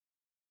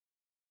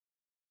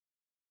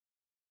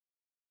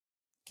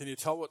Can you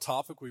tell what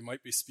topic we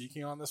might be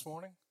speaking on this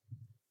morning?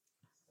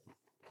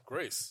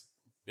 Grace.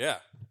 Yeah.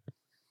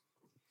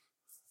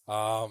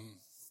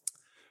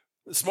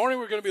 This morning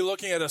we're going to be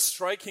looking at a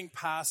striking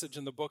passage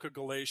in the book of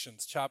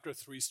Galatians, chapter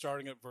 3,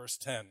 starting at verse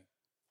 10.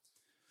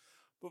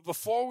 But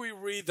before we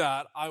read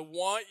that, I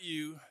want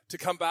you to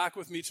come back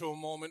with me to a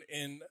moment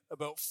in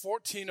about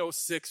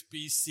 1406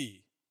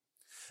 BC,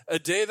 a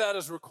day that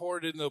is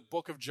recorded in the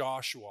book of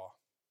Joshua.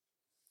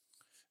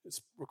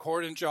 It's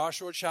recorded in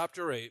Joshua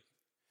chapter 8.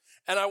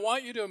 And I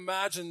want you to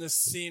imagine this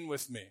scene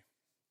with me.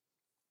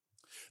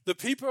 The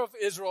people of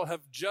Israel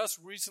have just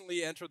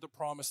recently entered the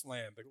promised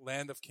land, the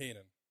land of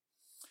Canaan.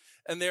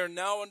 And they are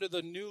now under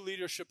the new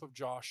leadership of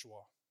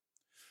Joshua.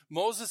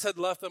 Moses had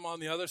left them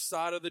on the other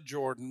side of the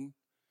Jordan,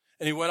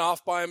 and he went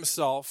off by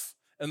himself,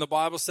 and the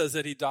Bible says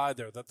that he died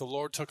there, that the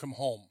Lord took him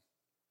home.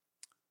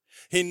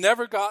 He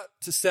never got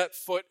to set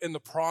foot in the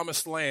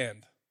promised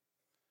land.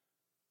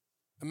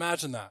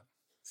 Imagine that.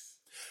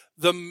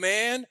 The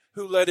man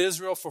who led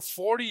Israel for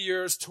 40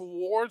 years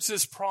towards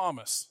his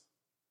promise,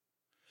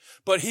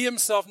 but he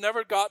himself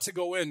never got to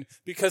go in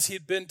because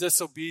he'd been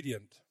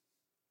disobedient.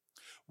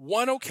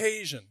 One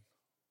occasion,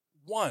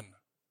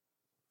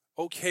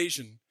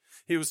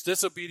 he was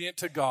disobedient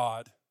to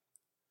God.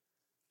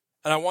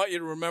 And I want you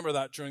to remember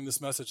that during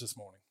this message this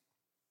morning.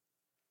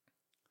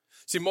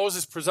 See,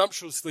 Moses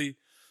presumptuously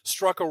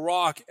struck a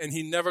rock and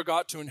he never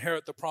got to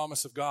inherit the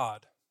promise of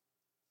God.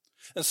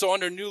 And so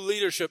under new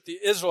leadership, the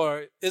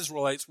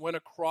Israelites went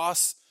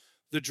across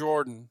the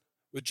Jordan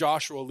with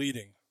Joshua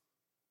leading.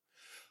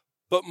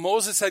 But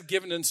Moses had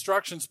given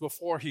instructions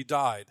before he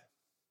died.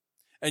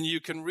 And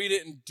you can read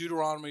it in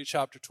Deuteronomy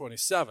chapter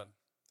 27.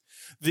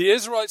 The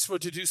Israelites were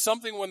to do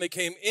something when they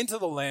came into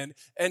the land,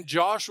 and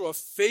Joshua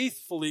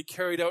faithfully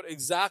carried out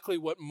exactly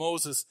what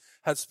Moses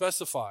had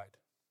specified.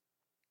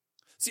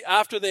 See,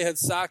 after they had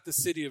sacked the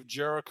city of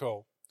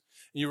Jericho,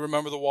 and you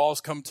remember the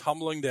walls come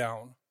tumbling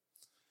down,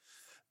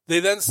 they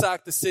then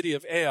sacked the city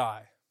of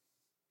Ai.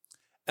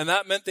 And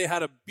that meant they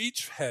had a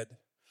beachhead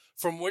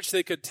from which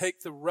they could take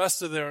the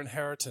rest of their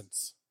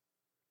inheritance.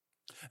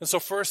 And so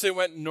first they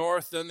went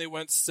north, then they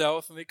went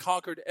south, and they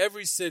conquered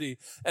every city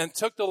and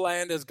took the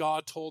land as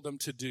God told them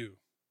to do.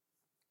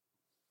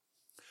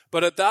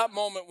 But at that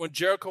moment when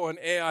Jericho and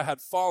Ai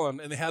had fallen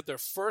and they had their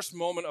first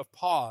moment of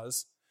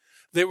pause,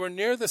 they were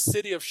near the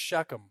city of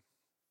Shechem.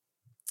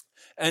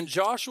 And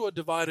Joshua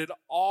divided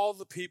all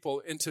the people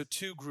into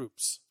two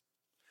groups.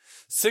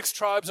 6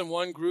 tribes in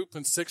one group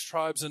and 6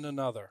 tribes in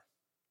another.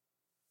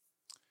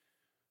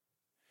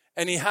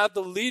 And he had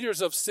the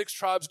leaders of 6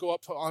 tribes go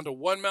up onto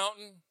one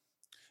mountain,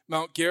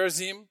 Mount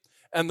Gerizim,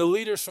 and the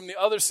leaders from the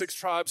other 6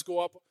 tribes go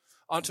up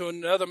onto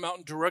another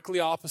mountain directly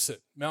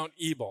opposite, Mount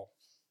Ebal.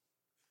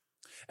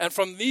 And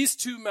from these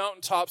 2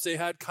 mountaintops, they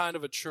had kind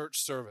of a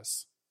church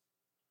service.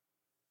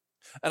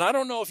 And I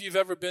don't know if you've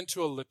ever been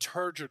to a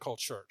liturgical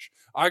church.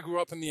 I grew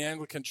up in the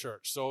Anglican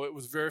church, so it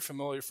was very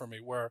familiar for me,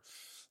 where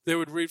they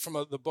would read from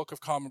the Book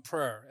of Common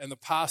Prayer, and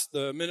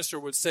the minister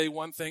would say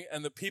one thing,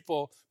 and the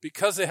people,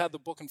 because they had the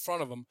book in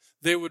front of them,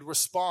 they would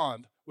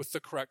respond with the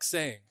correct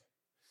saying.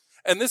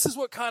 And this is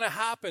what kind of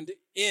happened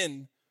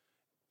in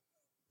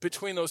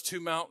between those 2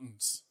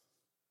 mountains.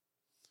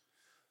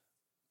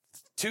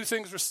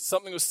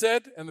 Something was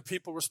said, and the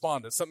people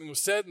responded. Something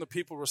was said, and the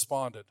people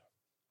responded.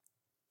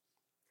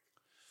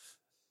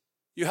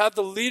 You had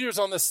the leaders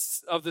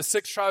of the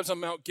 6 tribes on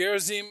Mount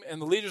Gerizim,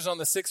 and the leaders on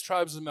the 6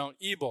 tribes of Mount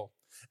Ebal.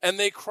 And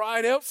they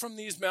cried out from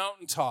these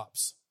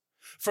mountaintops.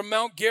 From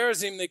Mount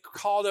Gerizim, they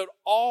called out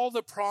all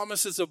the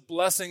promises of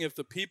blessing if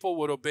the people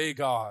would obey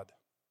God.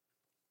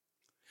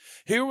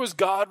 Here was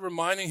God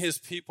reminding his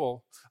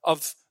people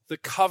of the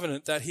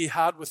covenant that he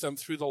had with them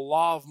through the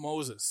law of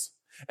Moses.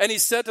 And he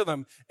said to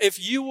them, if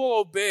you will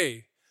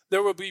obey,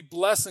 there will be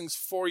blessings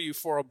for you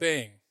for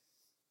obeying.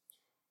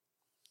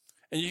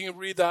 And you can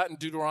read that in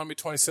Deuteronomy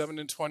 27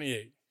 and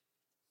 28.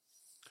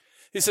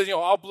 He said,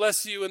 I'll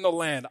bless you in the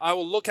land. I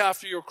will look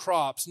after your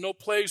crops. No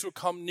plagues will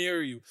come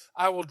near you.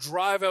 I will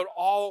drive out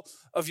all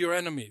of your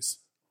enemies.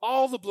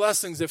 All the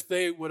blessings if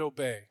they would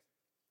obey.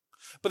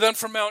 But then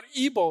from Mount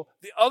Ebal,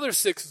 the other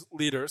 6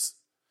 leaders,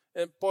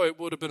 and boy, it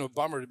would have been a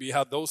bummer to be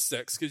had those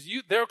 6, because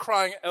they're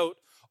crying out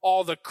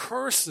all the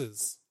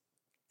curses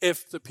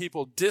if the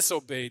people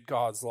disobeyed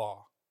God's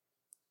law.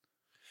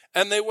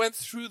 And they went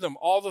through them,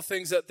 all the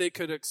things that they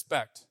could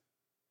expect.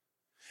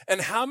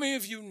 And how many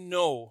of you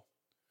know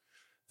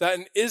that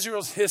in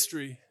Israel's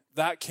history,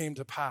 that came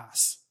to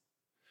pass?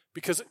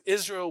 Because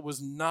Israel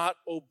was not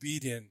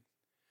obedient,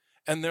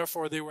 and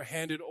therefore they were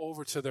handed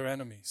over to their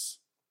enemies.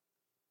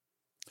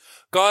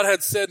 God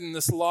had said in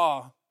this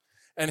law,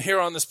 and here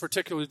on this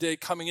particular day,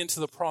 coming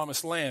into the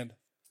promised land,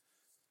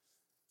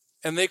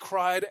 and they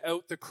cried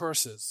out the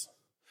curses.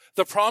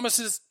 The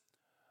promises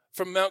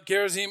from Mount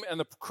Gerizim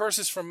and the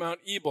curses from Mount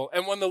Ebal.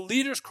 And when the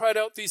leaders cried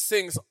out these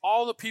things,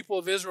 all the people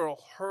of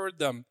Israel heard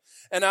them.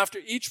 And after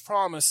each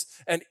promise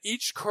and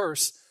each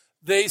curse,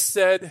 they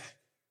said,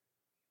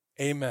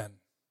 Amen.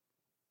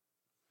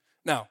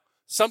 Now,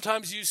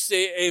 sometimes you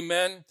say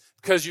amen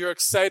because you're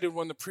excited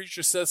when the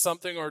preacher says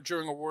something or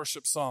during a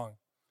worship song.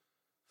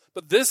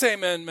 But this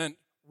amen meant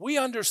we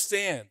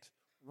understand.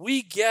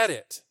 We get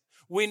it.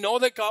 We know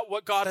that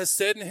what God has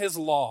said in his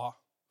law,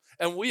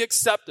 and we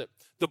accept it.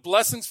 The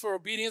blessings for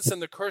obedience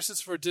and the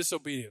curses for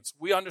disobedience.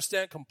 We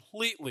understand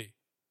completely.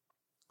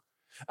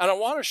 And I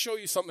want to show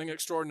you something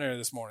extraordinary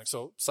this morning.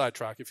 So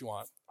sidetrack if you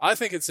want. I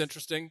think it's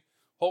interesting.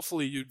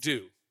 Hopefully you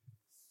do.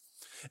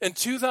 In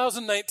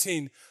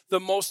 2019, the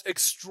most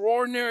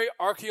extraordinary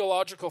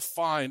archaeological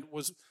find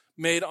was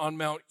made on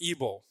Mount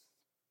Ebal.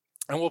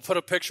 And we'll put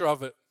a picture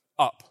of it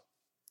up.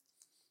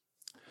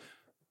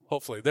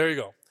 Hopefully. There you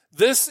go.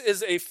 This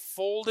is a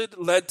folded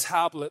lead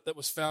tablet that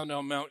was found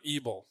on Mount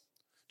Ebal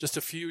just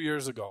a few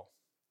years ago.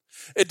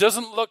 It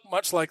doesn't look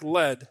much like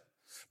lead,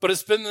 but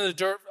it's been in the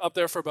dirt up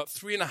there for about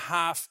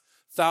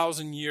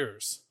 3,500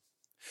 years.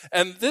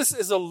 And this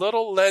is a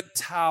little lead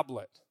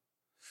tablet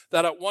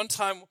that at one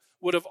time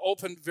would have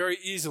opened very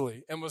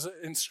easily and was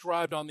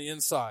inscribed on the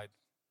inside.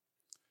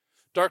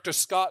 Dr.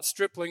 Scott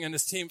Stripling and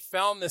his team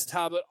found this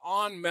tablet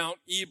on Mount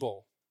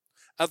Ebal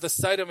at the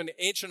site of an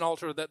ancient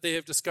altar that they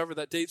have discovered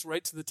that dates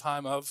right to the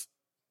time of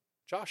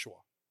Joshua.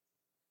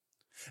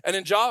 And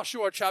in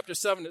Joshua chapter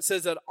 7, it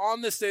says that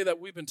on this day that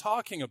we've been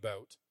talking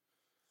about,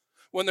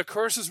 when the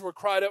curses were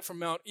cried out from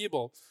Mount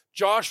Ebal,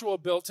 Joshua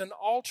built an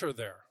altar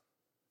there.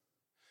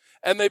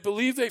 And they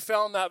believe they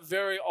found that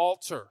very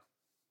altar.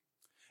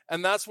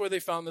 And that's where they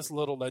found this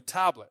little lead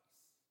tablet.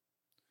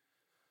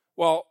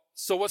 Well,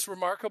 so what's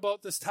remarkable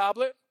about this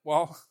tablet?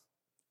 Well,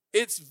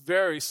 it's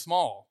very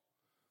small.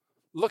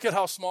 Look at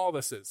how small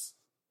this is.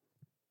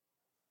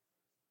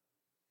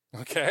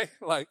 Okay?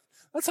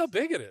 That's how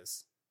big it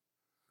is.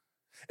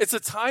 It's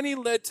a tiny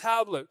lead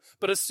tablet,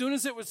 but as soon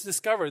as it was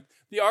discovered,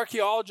 the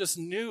archaeologists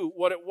knew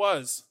what it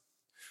was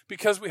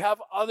because we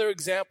have other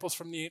examples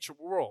from the ancient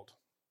world.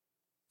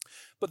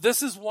 But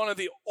this is one of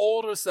the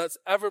oldest that's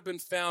ever been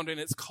found, and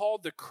it's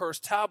called the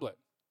Cursed Tablet.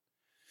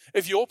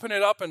 If you open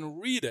it up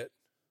and read it,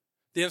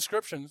 the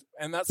inscriptions,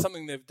 and that's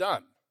something they've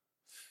done.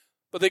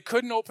 But they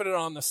couldn't open it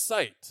on the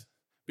site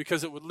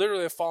because it would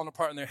literally have fallen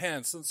apart in their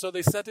hands. And so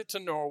they sent it to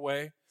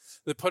Norway.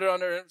 They put it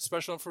under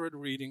special infrared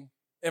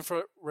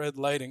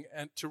lighting,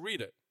 and to read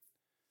it.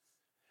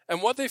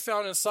 And what they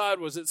found inside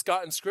was it's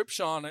got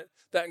inscription on it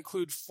that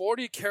include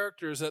 40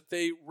 characters that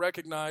they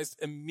recognized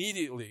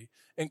immediately,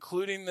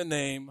 including the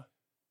name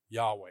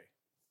Yahweh.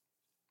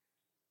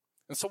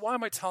 And so why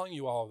am I telling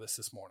you all of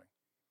this morning?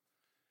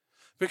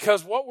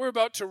 Because what we're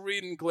about to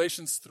read in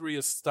Galatians 3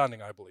 is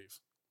stunning, I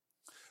believe.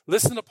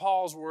 Listen to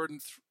Paul's word in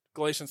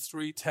Galatians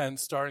 3:10,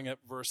 starting at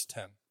verse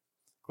 10.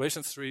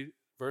 Galatians 3,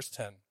 verse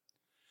 10.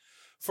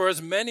 For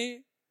as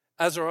many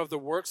as are of the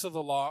works of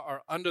the law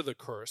are under the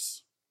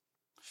curse,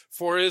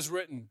 for it is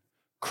written,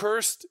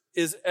 cursed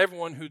is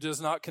everyone who does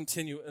not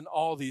continue in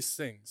all these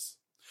things,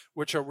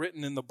 which are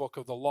written in the book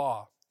of the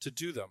law, to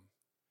do them.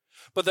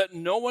 But that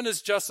no one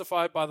is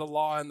justified by the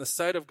law in the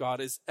sight of God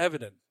is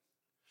evident,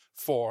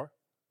 for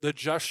the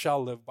just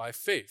shall live by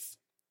faith.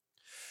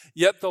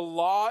 Yet the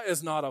law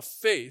is not of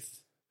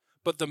faith,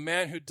 but the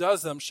man who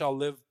does them shall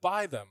live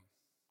by them.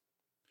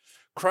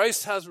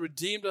 Christ has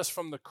redeemed us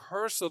from the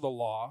curse of the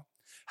law,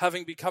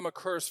 having become a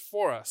curse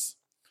for us.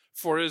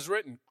 For it is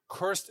written,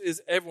 cursed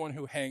is everyone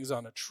who hangs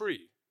on a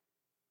tree,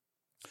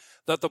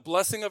 that the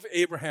blessing of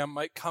Abraham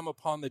might come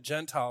upon the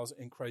Gentiles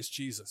in Christ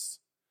Jesus,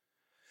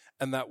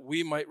 and that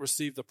we might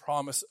receive the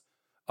promise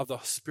of the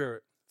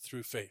Spirit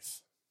through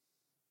faith.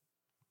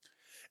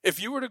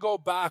 If you were to go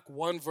back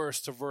one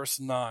verse to verse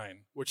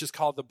 9, which is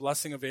called the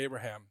blessing of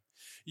Abraham,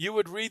 you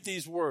would read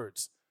these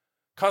words.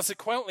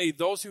 Consequently,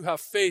 those who have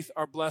faith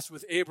are blessed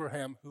with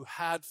Abraham who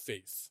had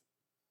faith.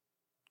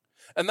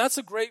 And that's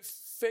a great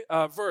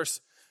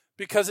verse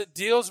because it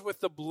deals with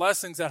the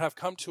blessings that have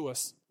come to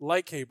us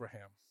like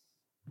Abraham.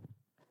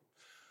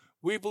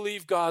 We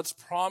believe God's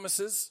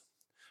promises,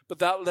 but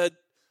that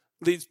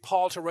leads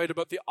Paul to write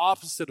about the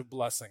opposite of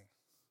blessing.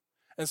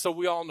 And so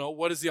we all know,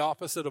 what is the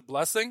opposite of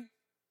blessing?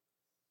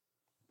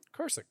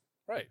 Cursing,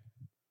 right.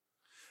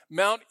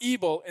 Mount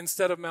Ebal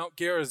instead of Mount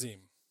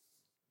Gerizim.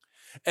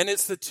 And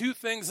it's the two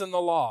things in the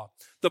law,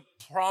 the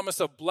promise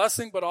of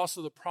blessing, but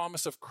also the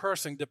promise of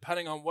cursing,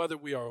 depending on whether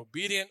we are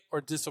obedient or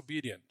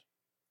disobedient.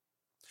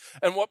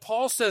 And what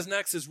Paul says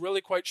next is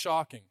really quite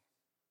shocking.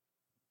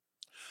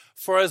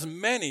 For as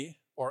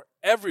many, or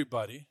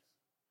everybody,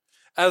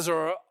 as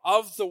are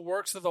of the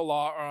works of the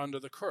law are under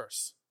the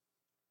curse.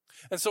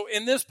 And so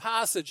in this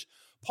passage,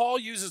 Paul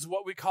uses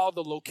what we call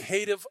the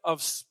locative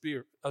of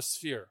sphere.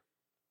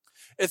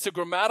 It's a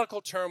grammatical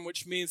term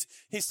which means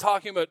he's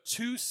talking about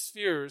two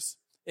spheres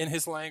in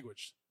his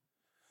language.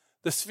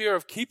 The sphere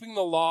of keeping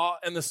the law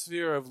and the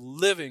sphere of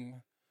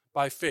living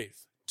by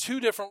faith. Two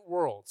different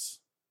worlds.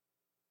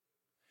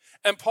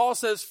 And Paul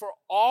says for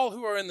all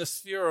who are in the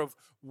sphere of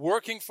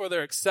working for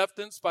their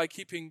acceptance by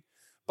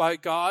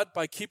God,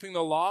 by keeping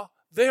the law,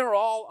 they are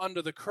all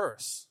under the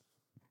curse.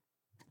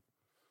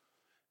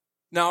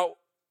 Now,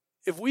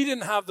 if we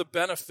didn't have the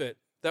benefit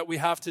that we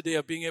have today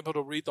of being able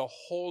to read the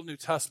whole New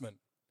Testament,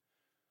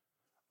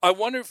 I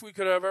wonder if we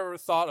could have ever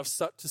thought of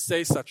to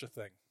say such a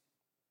thing,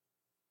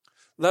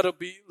 let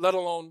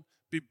alone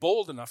be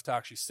bold enough to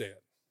actually say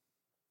it.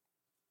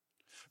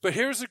 But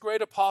here's the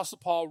great Apostle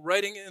Paul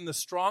writing in the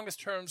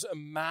strongest terms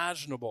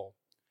imaginable.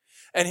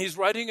 And he's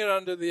writing it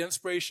under the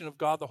inspiration of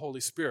God the Holy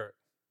Spirit.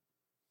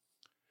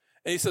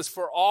 And he says,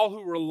 for all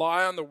who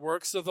rely on the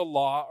works of the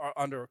law are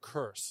under a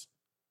curse.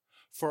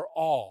 For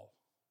all.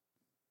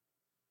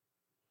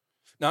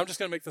 Now I'm just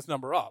going to make this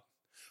number up.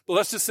 But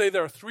let's just say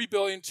there are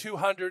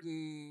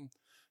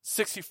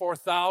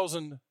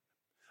 3,264,000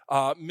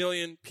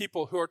 million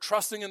people who are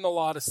trusting in the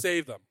law to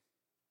save them.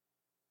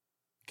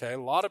 Okay, a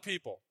lot of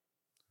people.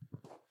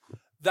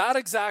 That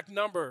exact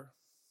number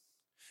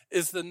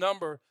is the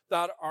number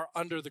that are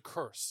under the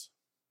curse.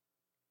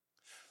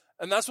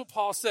 And that's what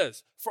Paul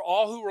says. For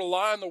all who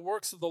rely on the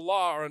works of the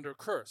law are under a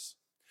curse.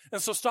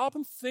 And so stop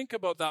and think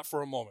about that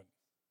for a moment.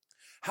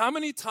 How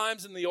many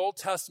times in the Old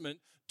Testament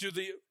do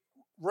the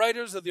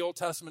writers of the Old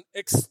Testament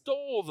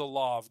extol the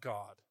law of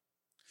God?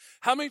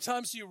 How many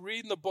times do you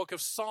read in the book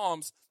of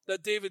Psalms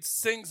that David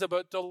sings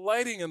about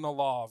delighting in the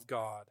law of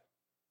God?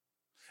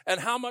 And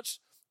how much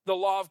the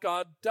law of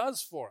God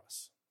does for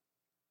us?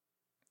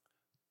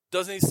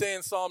 Doesn't he say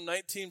in Psalm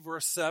 19,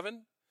 verse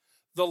 7,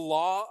 the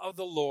law of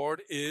the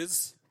Lord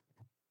is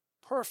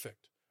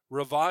perfect,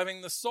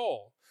 reviving the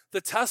soul. The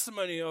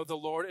testimony of the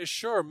Lord is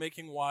sure,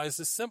 making wise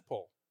the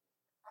simple.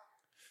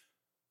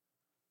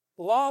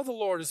 The law of the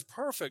Lord is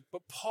perfect,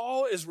 but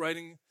Paul is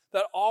writing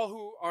that all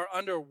who are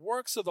under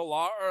works of the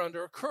law are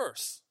under a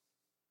curse.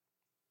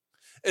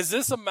 Is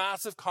this a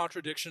massive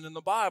contradiction in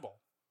the Bible?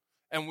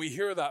 And we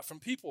hear that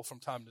from people from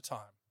time to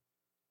time.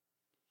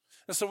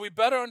 And so we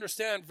better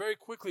understand very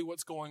quickly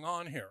what's going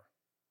on here.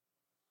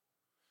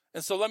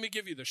 And so let me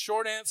give you the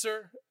short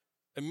answer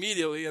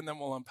immediately, and then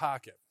we'll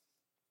unpack it.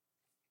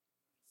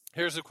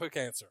 Here's a quick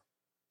answer.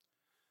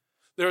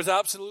 There is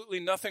absolutely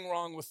nothing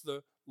wrong with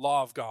the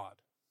law of God.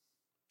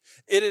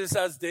 It is,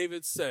 as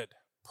David said,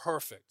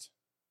 perfect.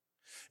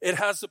 It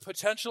has the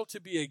potential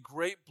to be a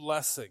great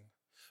blessing,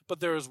 but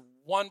there is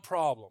one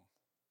problem.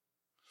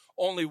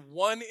 Only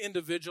one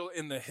individual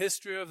in the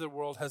history of the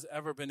world has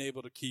ever been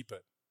able to keep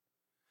it.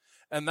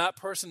 And that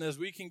person, as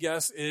we can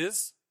guess,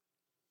 is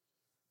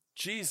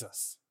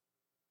Jesus,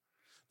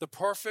 the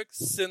perfect,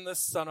 sinless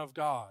Son of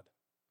God.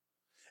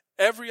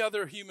 Every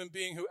other human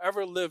being who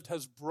ever lived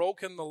has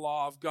broken the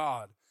law of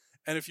God.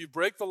 And if you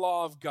break the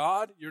law of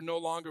God, you're no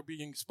longer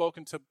being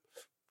spoken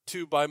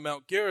to by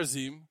Mount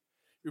Gerizim.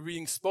 You're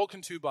being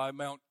spoken to by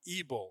Mount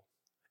Ebal,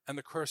 and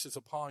the curse is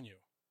upon you.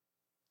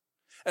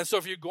 And so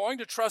if you're going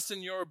to trust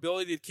in your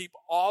ability to keep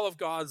all of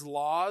God's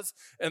laws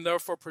and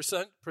therefore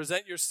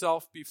present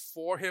yourself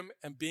before him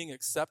and being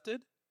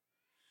accepted,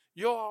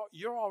 you're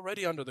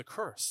already under the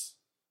curse.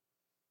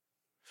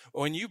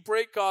 When you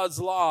break God's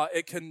law,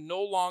 it can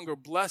no longer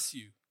bless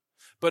you,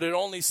 but it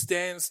only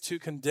stands to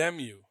condemn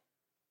you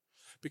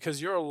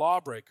because you're a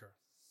lawbreaker.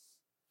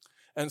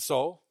 And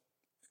so,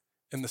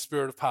 in the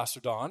spirit of Pastor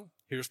Don,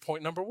 here's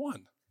point number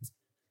 1.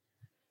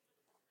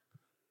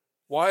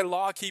 Why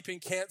law keeping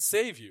can't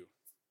save you.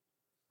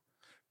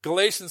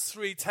 Galatians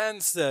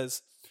 3:10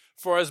 says,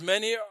 for as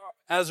many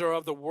as are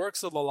of the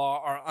works of the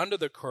law are under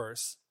the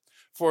curse,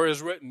 for it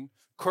is written,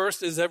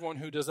 cursed is everyone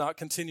who does not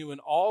continue in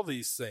all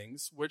these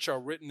things which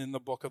are written in the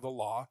book of the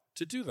law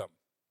to do them.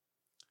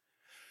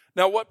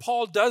 Now what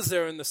Paul does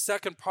there in the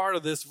second part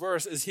of this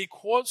verse is he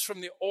quotes from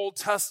the Old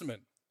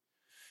Testament.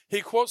 He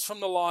quotes from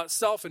the law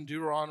itself in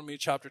Deuteronomy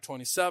chapter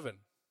 27.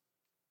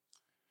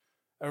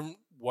 And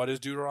what is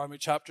Deuteronomy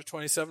chapter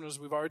 27, as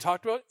we've already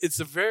talked about? It's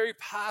the very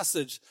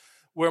passage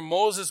where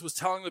Moses was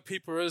telling the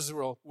people of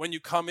Israel, when you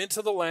come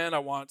into the land, I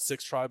want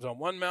 6 tribes on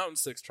one mountain,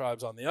 6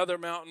 tribes on the other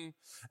mountain,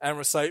 and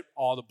recite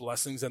all the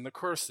blessings and the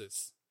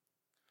curses.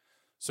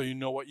 So you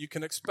know what you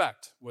can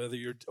expect, whether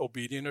you're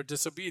obedient or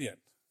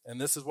disobedient.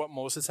 And this is what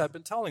Moses had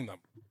been telling them.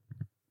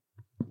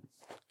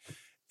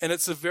 And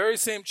it's the very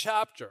same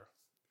chapter.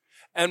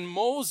 And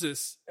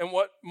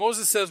what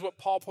Moses says, what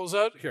Paul pulls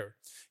out here.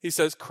 He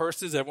says,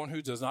 cursed is everyone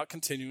who does not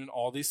continue in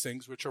all these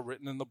things which are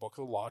written in the book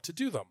of the law to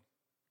do them.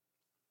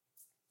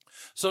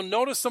 So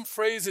notice some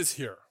phrases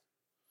here.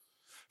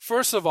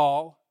 First of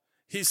all,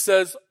 he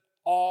says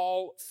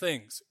all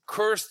things.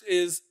 Cursed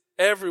is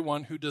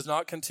everyone who does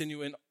not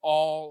continue in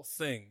all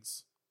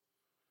things.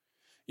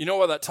 You know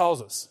what that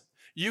tells us?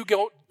 You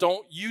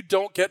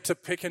don't get to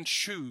pick and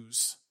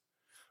choose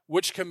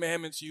which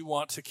commandments you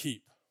want to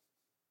keep.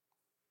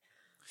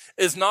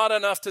 It's not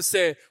enough to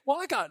say, well,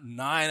 I got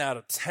 9 out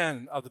of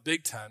 10 of the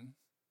Big Ten.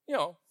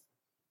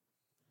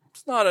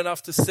 It's not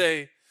enough to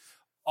say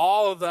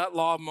all of that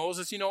law of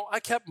Moses. I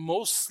kept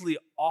mostly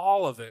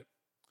all of it.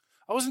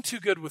 I wasn't too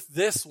good with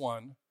this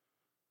one.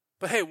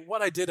 But hey,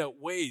 what I did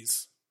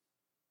outweighs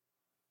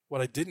what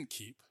I didn't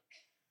keep.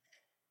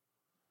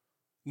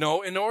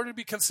 No, in order to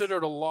be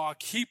considered a law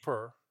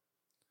keeper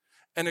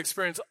and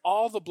experience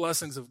all the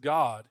blessings of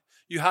God,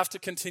 you have to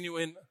continue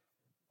in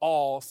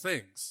all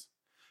things.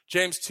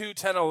 James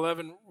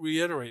 2:10-11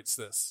 reiterates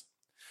this.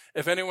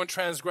 If anyone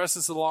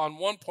transgresses the law on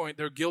one point,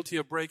 they're guilty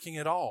of breaking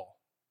it all.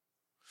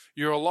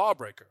 You're a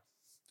lawbreaker.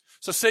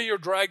 So say you're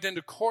dragged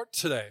into court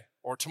today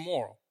or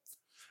tomorrow.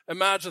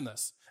 Imagine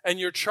this. And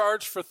you're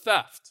charged for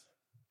theft.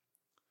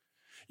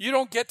 You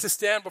don't get to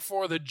stand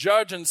before the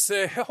judge and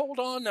say, hey, hold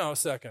on now a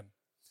second.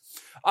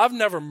 I've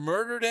never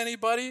murdered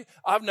anybody.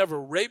 I've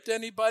never raped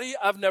anybody.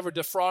 I've never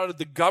defrauded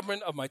the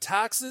government of my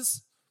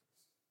taxes.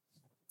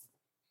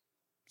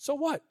 So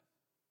what?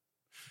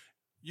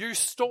 You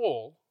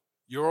stole.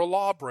 You're a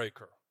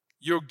lawbreaker.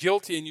 You're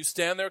guilty and you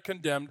stand there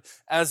condemned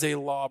as a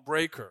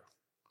lawbreaker.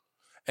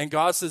 And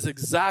God says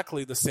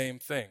exactly the same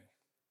thing.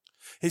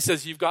 He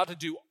says you've got to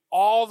do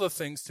all the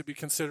things to be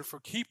considered for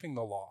keeping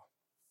the law.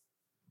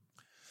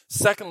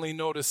 Secondly,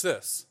 notice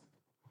this.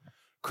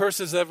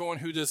 Curses everyone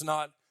who does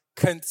not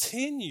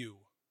continue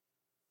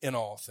in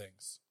all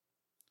things.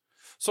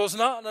 So it's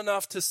not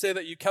enough to say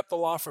that you kept the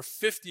law for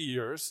 50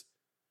 years.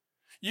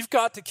 You've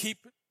got to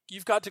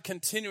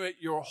continue it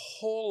your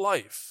whole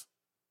life.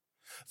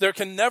 There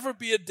can never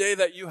be a day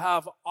that you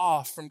have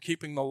off from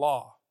keeping the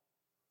law.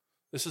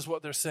 This is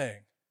what they're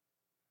saying.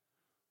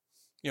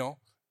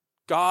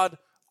 God,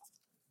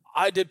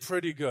 I did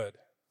pretty good.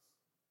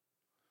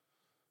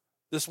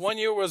 This one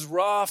year was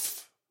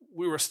rough.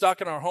 We were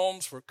stuck in our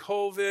homes for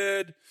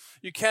COVID.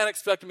 You can't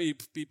expect me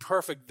to be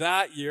perfect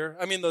that year.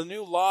 I mean, the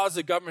new laws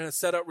the government has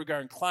set out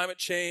regarding climate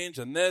change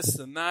and this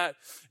and that,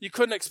 you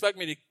couldn't expect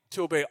me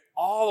to obey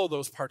all of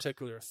those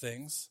particular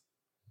things.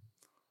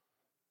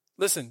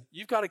 Listen,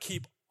 you've got to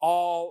keep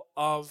all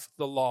of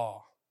the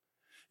law.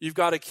 You've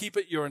got to keep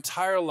it your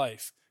entire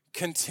life,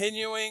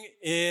 continuing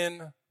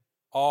in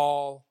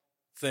all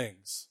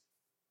things.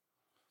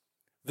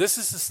 This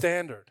is the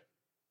standard.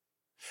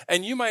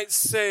 And you might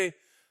say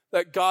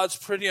that God's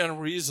pretty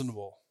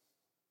unreasonable.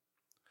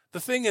 The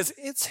thing is,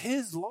 it's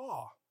his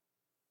law.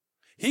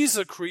 He's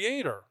the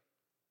creator.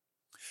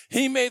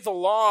 He made the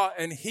law,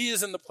 and he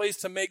is in the place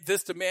to make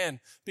this demand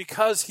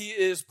because he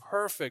is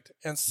perfect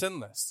and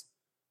sinless.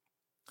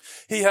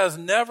 He has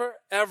never,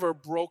 ever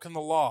broken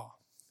the law.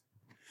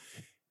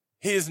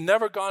 He has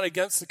never gone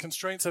against the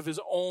constraints of his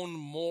own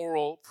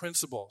moral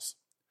principles.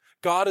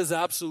 God is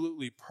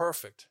absolutely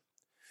perfect.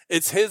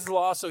 It's his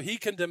law, so he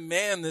can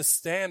demand this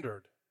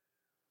standard.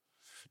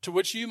 To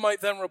which you might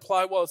then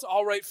reply, well, it's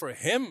all right for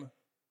him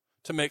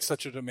to make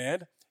such a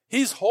demand.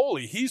 He's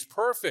holy. He's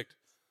perfect.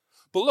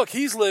 But look,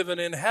 he's living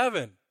in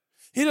heaven.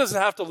 He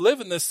doesn't have to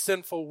live in this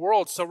sinful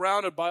world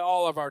surrounded by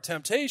all of our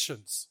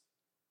temptations.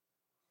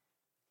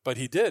 But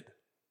he did.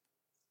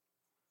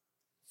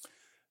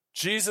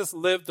 Jesus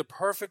lived the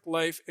perfect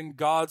life in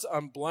God's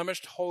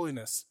unblemished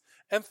holiness.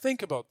 And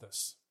think about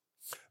this.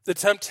 The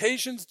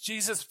temptations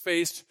Jesus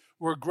faced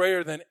were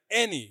greater than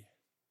any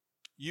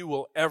you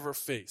will ever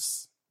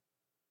face.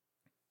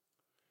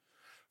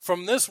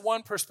 From this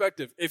one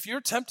perspective, if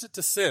you're tempted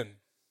to sin,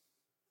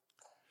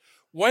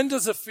 when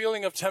does the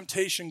feeling of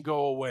temptation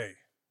go away?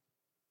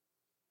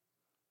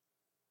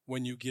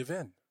 When you give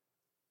in.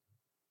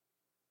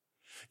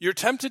 You're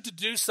tempted to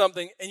do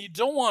something and you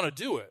don't want to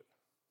do it.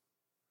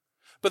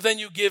 But then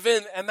you give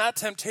in and that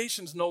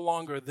temptation's no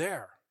longer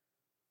there.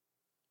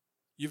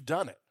 You've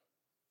done it.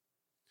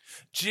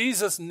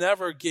 Jesus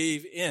never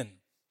gave in.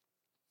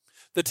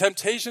 The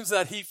temptations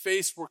that he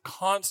faced were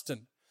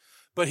constant,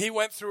 but he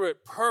went through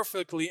it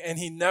perfectly and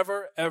he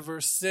never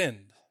ever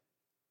sinned.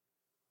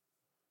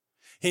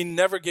 He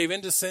never gave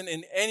in to sin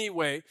in any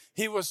way.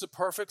 He was the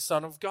perfect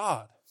Son of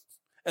God.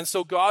 And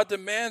so God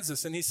demands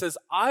this, and he says,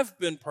 I've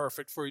been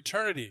perfect for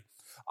eternity.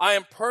 I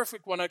am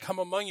perfect when I come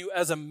among you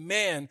as a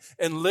man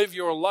and live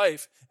your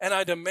life, and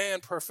I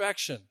demand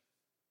perfection.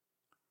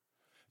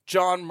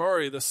 John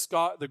Murray,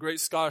 the great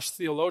Scottish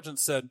theologian,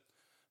 said,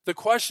 the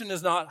question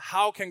is not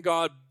how can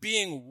God,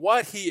 being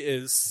what he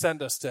is,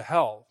 send us to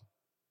hell?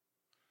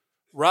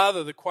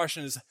 Rather, the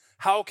question is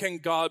how can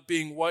God,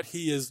 being what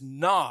he is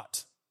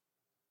not,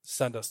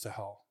 send us to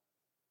hell?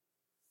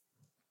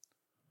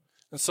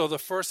 And so the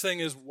first thing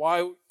is,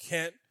 why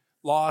can't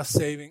law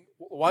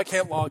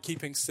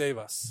keeping save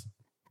us?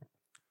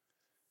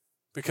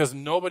 Because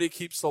nobody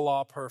keeps the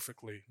law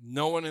perfectly.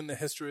 No one in the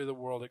history of the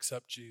world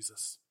except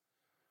Jesus.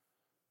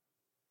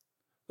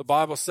 The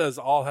Bible says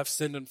all have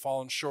sinned and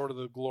fallen short of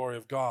the glory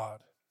of God.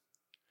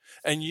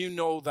 And you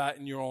know that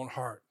in your own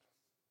heart.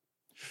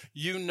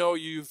 You know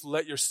you've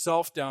let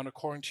yourself down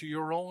according to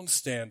your own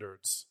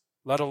standards,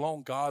 let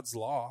alone God's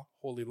law,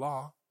 holy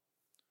law.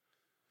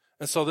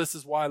 And so this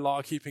is why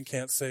law keeping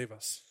can't save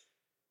us.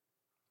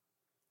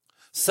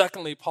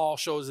 Secondly, Paul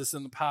shows us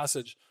in the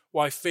passage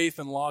why faith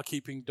and law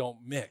keeping don't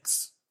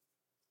mix.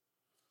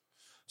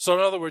 So in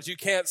other words, you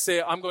can't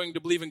say, I'm going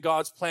to believe in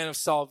God's plan of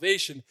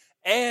salvation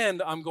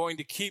and I'm going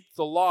to keep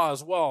the law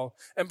as well.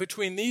 And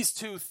between these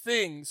two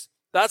things,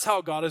 that's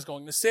how God is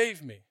going to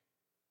save me.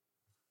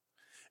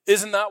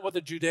 Isn't that what the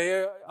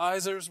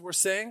Judaizers were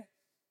saying?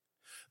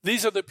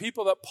 These are the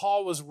people that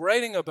Paul was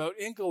writing about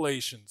in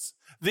Galatians.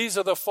 These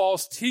are the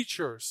false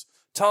teachers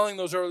telling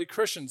those early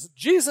Christians,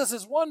 Jesus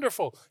is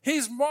wonderful.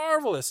 He's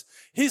marvelous.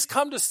 He's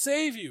come to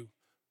save you.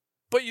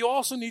 But you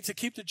also need to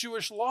keep the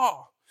Jewish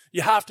law.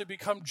 You have to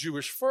become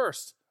Jewish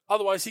first.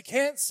 Otherwise, he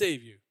can't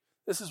save you.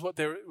 This is what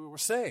they were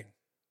saying.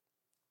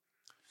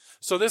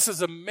 So this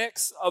is a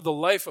mix of the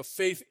life of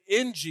faith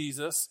in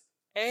Jesus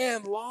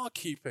and law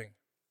keeping.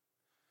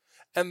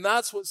 And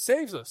that's what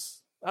saves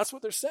us. That's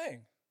what they're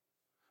saying.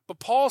 But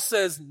Paul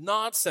says,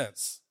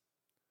 nonsense.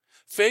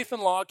 Faith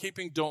and law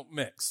keeping don't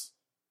mix.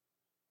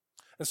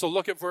 And so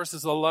look at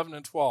verses 11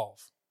 and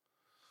 12.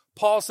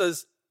 Paul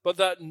says, but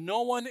that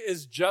no one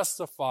is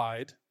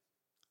justified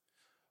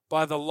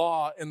by the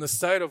law in the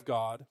sight of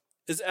God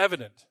is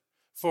evident,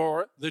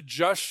 for the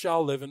just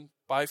shall live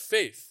by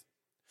faith.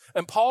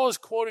 And Paul is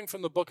quoting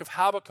from the book of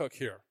Habakkuk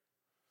here.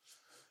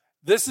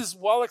 This is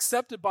well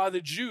accepted by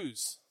the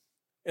Jews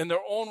in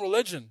their own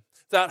religion,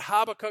 that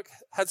Habakkuk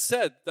had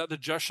said that the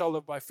just shall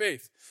live by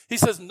faith. He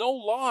says no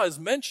law is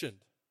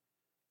mentioned.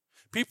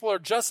 People are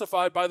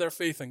justified by their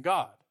faith in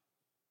God.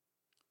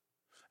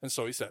 And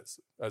so he says,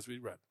 as we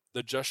read,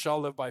 the just shall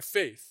live by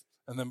faith.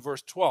 And then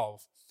verse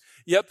 12,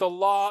 yet the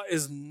law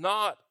is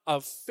not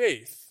of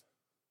faith,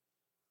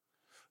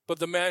 but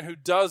the man who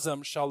does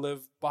them shall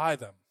live by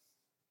them.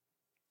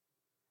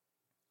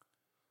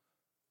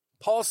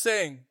 Paul's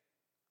saying,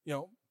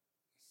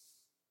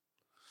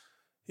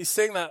 he's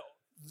saying that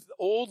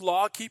old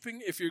law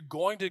keeping, if you're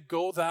going to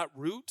go that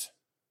route,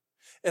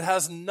 it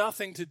has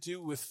nothing to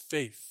do with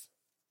faith.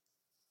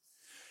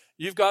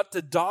 You've got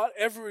to dot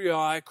every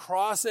I,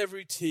 cross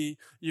every T.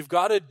 You've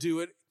got to do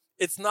it.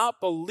 It's not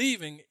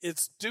believing,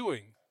 it's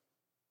doing.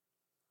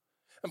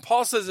 And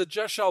Paul says the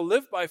just shall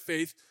live by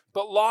faith,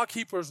 but law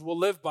keepers will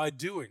live by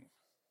doing.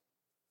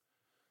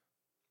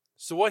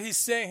 So what he's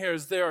saying here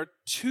is there are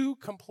two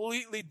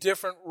completely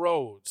different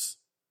roads.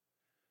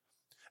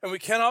 And we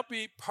cannot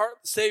be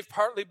saved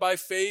partly by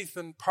faith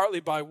and partly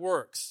by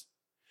works.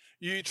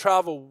 You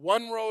travel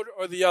one road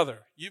or the other.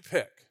 You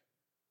pick.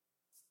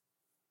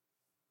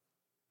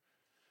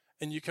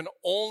 And you can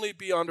only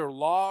be under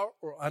law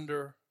or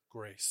under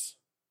grace.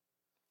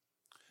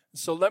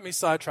 So let me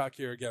sidetrack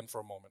here again for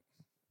a moment.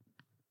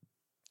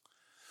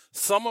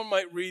 Someone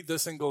might read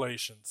this in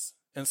Galatians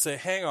and say,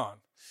 hang on,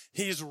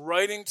 he's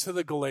writing to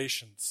the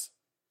Galatians.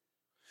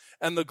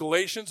 And the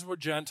Galatians were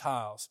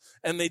Gentiles,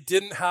 and they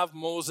didn't have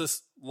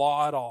Moses'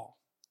 law at all.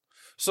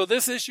 So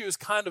this issue is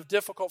kind of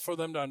difficult for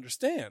them to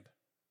understand.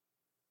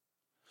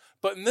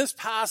 But in this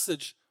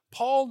passage,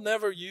 Paul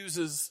never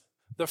uses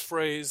the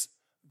phrase,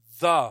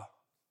 the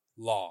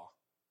law.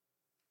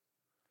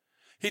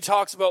 He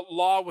talks about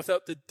law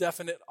without the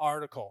definite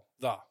article,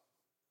 the.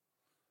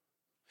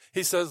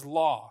 He says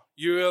law.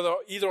 You're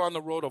either on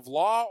the road of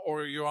law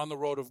or you're on the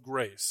road of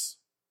grace.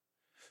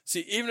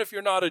 See, even if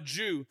you're not a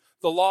Jew,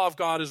 the law of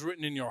God is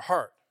written in your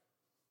heart.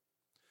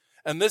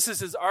 And this is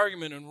his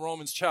argument in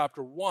Romans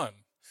chapter 1,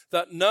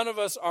 that none of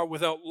us are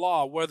without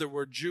law, whether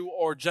we're Jew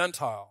or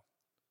Gentile.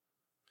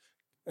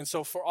 And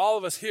so for all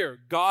of us here,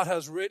 God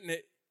has written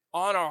it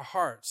on our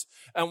hearts,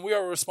 and we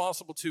are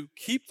responsible to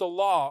keep the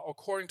law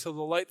according to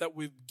the light that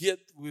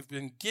we've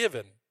been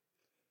given.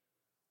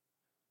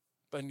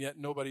 But yet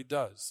nobody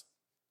does.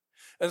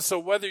 And so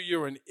whether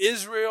you're in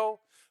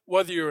Israel,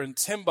 whether you're in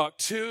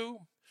Timbuktu,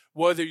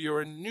 whether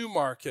you're in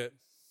Newmarket,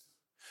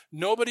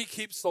 nobody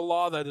keeps the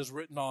law that is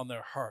written on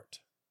their heart.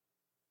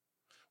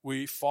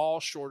 We fall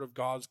short of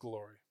God's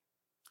glory.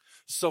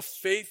 So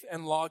faith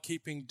and law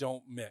keeping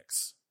don't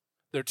mix.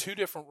 They're two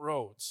different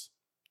roads.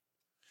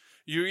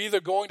 You're either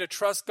going to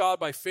trust God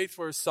by faith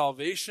for his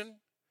salvation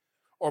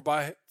or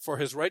for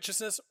his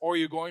righteousness, or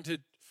you're going to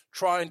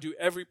try and do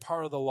every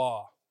part of the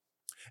law.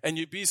 And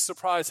you'd be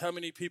surprised how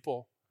many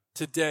people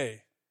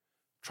today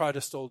try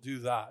to still do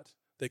that.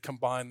 They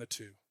combine the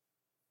two.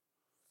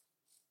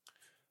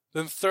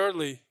 Then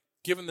thirdly,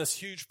 given this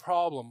huge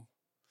problem,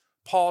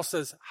 Paul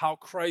says how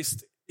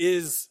Christ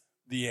is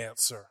the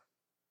answer.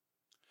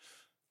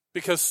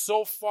 Because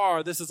so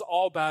far, this is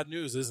all bad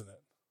news, isn't it?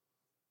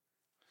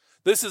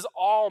 This is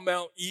all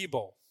Mount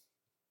Ebal.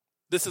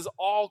 This is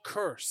all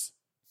curse.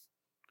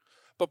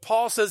 But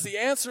Paul says the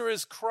answer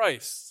is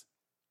Christ.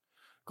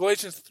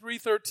 Galatians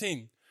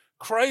 3:13,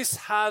 Christ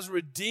has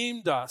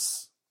redeemed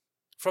us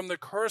from the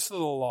curse of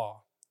the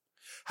law,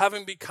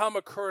 having become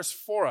a curse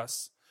for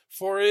us.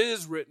 For it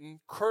is written,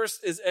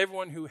 cursed is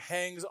everyone who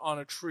hangs on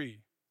a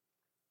tree.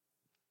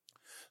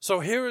 So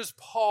here is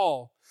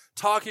Paul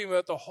talking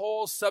about the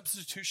whole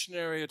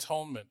substitutionary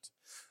atonement,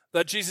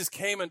 that Jesus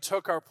came and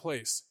took our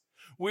place.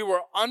 We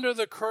were under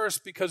the curse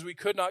because we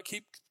could not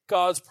keep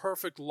God's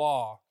perfect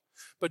law,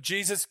 but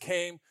Jesus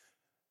came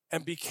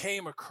and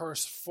became a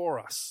curse for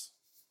us.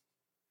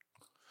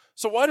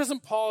 So why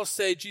doesn't Paul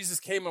say Jesus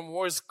came and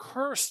was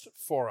cursed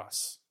for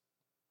us?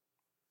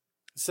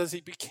 It says he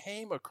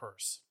became a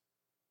curse.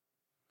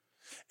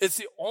 It's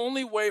the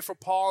only way for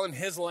Paul in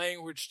his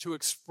language to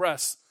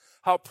express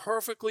how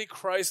perfectly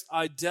Christ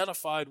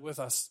identified with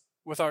us,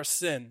 with our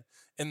sin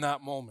in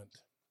that moment.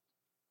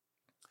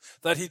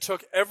 That he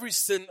took every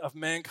sin of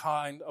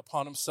mankind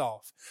upon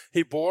himself.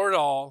 He bore it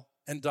all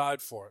and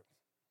died for it.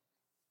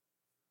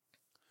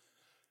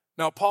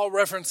 Now, Paul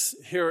reference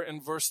here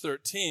in verse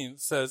 13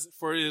 says,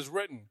 for it is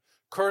written,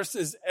 cursed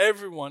is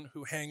everyone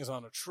who hangs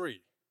on a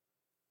tree.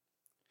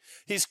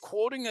 He's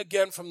quoting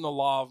again from the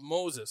law of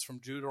Moses, from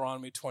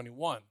Deuteronomy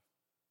 21.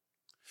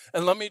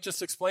 And let me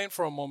just explain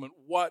for a moment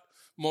what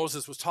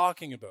Moses was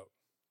talking about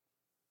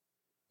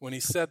when he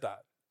said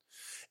that.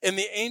 In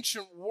the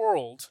ancient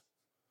world,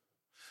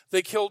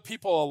 They killed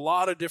people a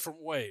lot of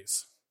different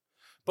ways.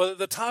 But at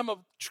the time of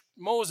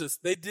Moses,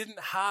 they didn't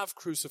have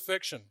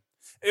crucifixion.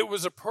 It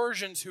was the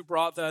Persians who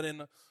brought that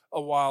in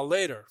a while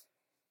later.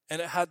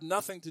 And it had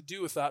nothing to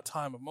do with that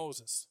time of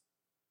Moses.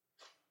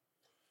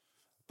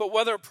 But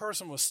whether a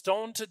person was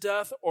stoned to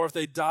death or if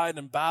they died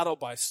in battle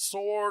by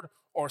sword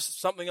or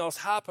something else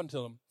happened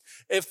to them,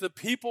 if the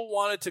people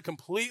wanted to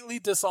completely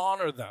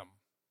dishonor them,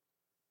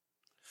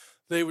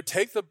 they would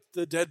take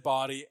the dead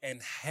body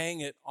and hang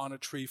it on a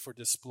tree for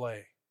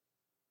display.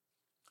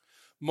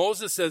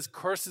 Moses says,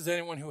 "Cursed is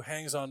anyone who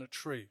hangs on a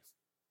tree."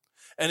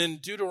 And in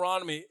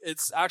Deuteronomy,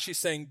 it's actually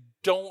saying,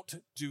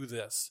 don't do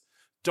this.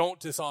 Don't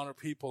dishonor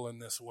people in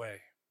this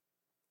way.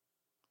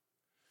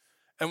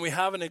 And we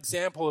have an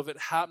example of it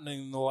happening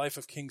in the life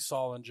of King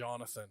Saul and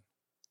Jonathan.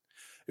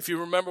 If you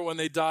remember when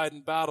they died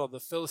in battle, the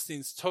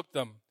Philistines took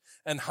them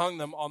and hung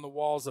them on the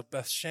walls of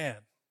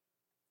Bethshan.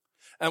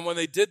 And when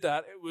they did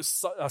that, it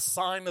was a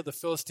sign of the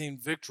Philistine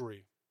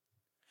victory.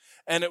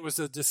 And it was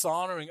a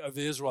dishonoring of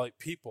the Israelite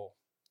people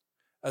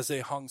as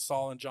they hung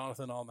Saul and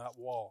Jonathan on that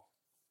wall.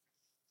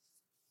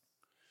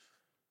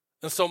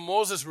 And so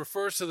Moses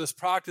refers to this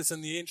practice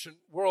in the ancient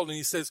world, and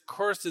he says,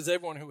 "Cursed is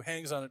everyone who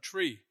hangs on a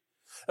tree."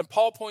 And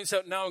Paul points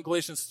out now in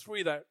Galatians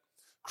 3 that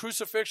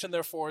crucifixion,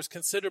 therefore, is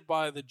considered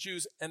by the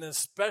Jews an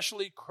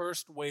especially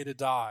cursed way to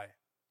die.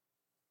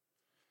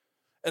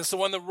 And so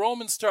when the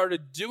Romans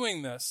started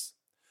doing this,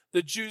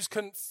 the Jews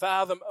couldn't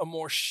fathom a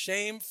more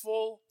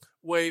shameful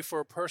way for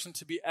a person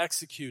to be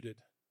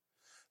executed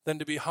than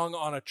to be hung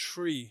on a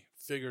tree,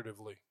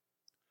 figuratively.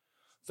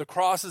 The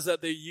crosses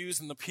that they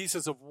used and the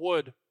pieces of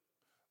wood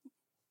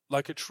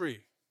like a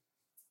tree.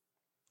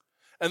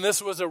 And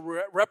this was a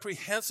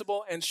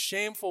reprehensible and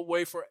shameful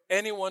way for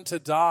anyone to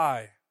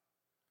die.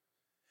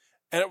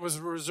 And it was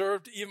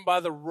reserved even by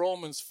the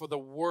Romans for the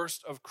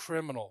worst of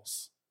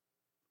criminals.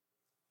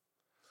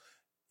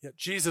 Yet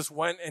Jesus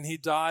went and he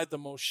died the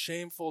most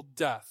shameful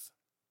death,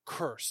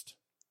 cursed.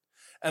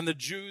 And the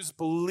Jews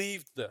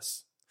believed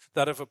this,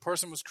 that if a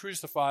person was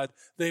crucified,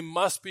 they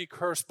must be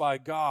cursed by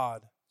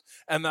God.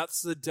 And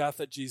that's the death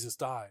that Jesus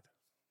died.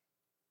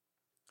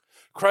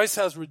 Christ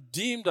has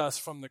redeemed us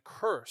from the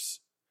curse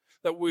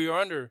that we are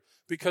under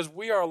because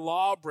we are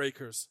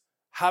lawbreakers,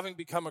 having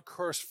become a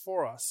curse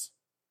for us.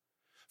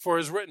 For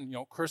it is written,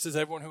 cursed is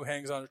everyone who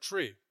hangs on a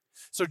tree.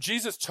 So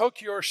Jesus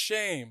took your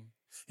shame.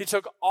 He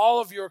took all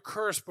of your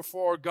curse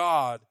before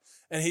God,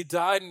 and he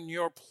died in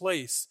your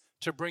place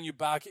to bring you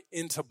back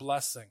into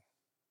blessing.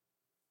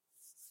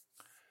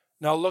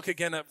 Now look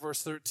again at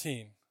verse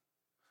 13.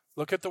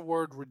 Look at the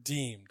word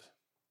redeemed.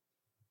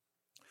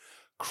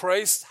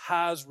 Christ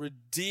has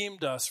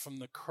redeemed us from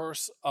the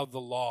curse of the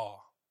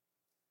law.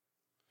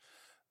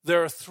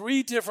 There are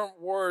 3 different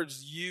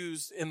words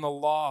used in the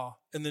law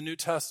in the New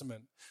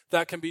Testament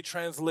that can be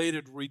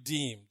translated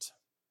redeemed.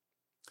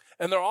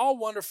 And they're all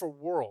wonderful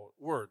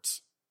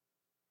words.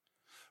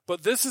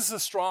 But this is the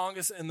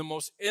strongest and the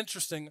most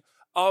interesting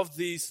of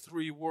these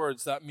 3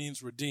 words that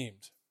means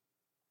redeemed.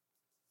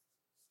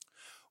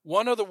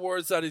 One of the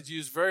words that is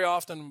used very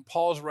often in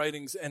Paul's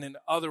writings and in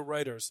other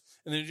writers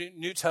in the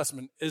New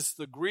Testament is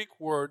the Greek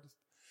word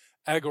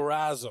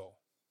agorazo,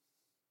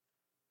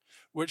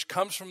 which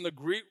comes from the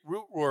Greek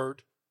root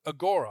word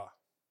agora.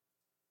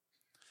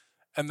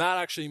 And that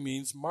actually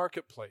means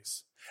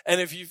marketplace.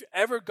 And if you've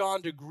ever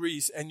gone to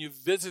Greece and you've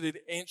visited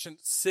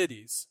ancient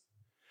cities,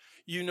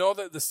 you know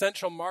that the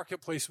central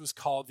marketplace was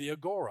called the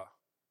agora.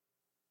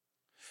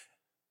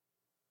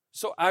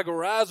 So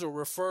agorazo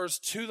refers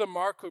to the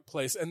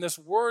marketplace, and this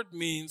word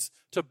means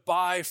to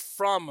buy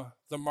from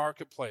the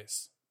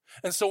marketplace.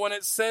 And so when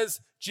it says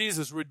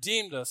Jesus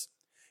redeemed us,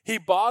 he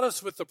bought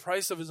us with the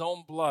price of his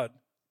own blood,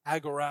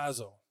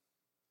 agorazo.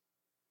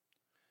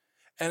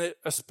 And it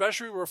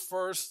especially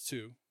refers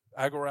to,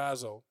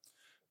 agorazo,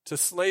 to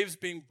slaves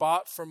being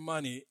bought for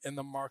money in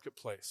the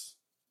marketplace.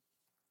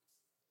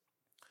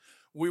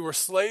 We were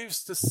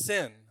slaves to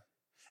sin,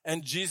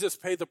 and Jesus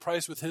paid the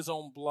price with his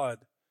own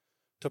blood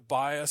to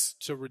buy us,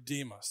 to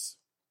redeem us.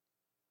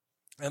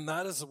 And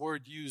that is the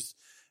word used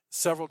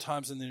several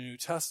times in the New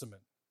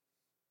Testament.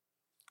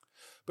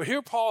 But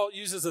here Paul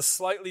uses a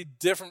slightly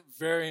different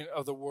variant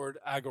of the word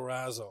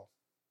agorazo.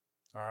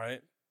 All right?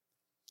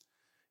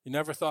 You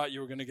never thought you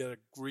were going to get a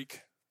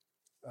Greek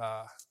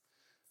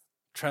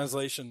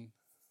translation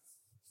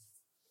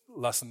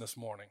lesson this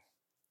morning.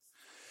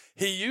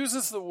 He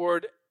uses the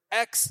word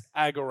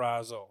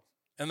ex-agorazo.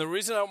 And the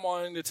reason I'm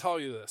wanting to tell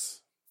you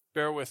this,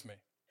 bear with me.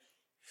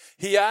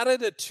 He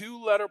added a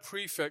 2-letter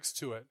prefix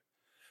to it,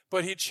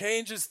 but he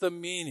changes the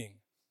meaning.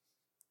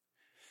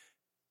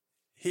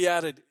 He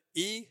added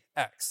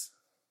EX.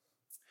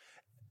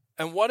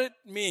 And what it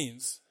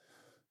means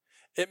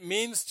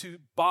to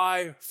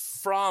buy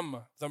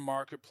from the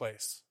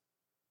marketplace.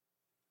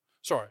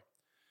 Sorry.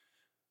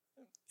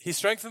 He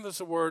strengthened this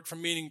word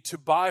from meaning to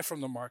buy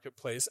from the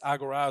marketplace,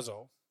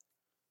 agorazo.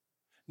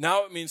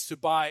 Now it means to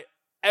buy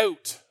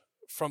out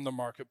from the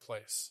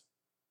marketplace.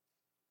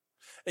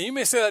 And you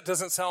may say that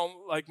doesn't sound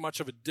like much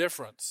of a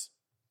difference.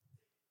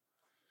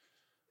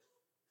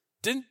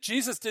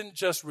 Jesus didn't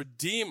just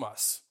redeem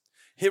us.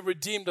 He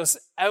redeemed us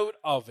out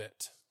of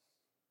it.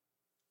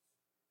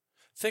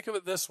 Think of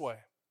it this way.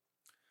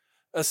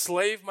 A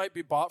slave might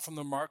be bought from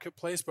the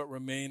marketplace but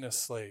remain a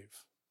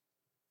slave.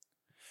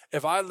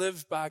 If I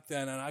lived back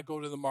then and I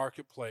go to the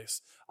marketplace,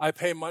 I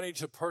pay money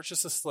to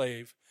purchase a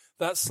slave,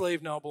 that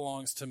slave now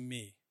belongs to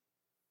me.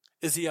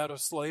 Is he out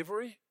of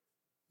slavery?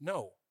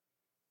 No.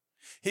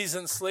 He's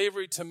in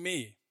slavery to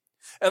me.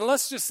 And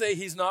let's just say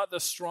he's not the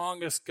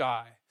strongest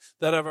guy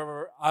that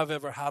I've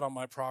ever had on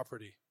my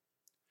property.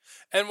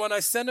 And when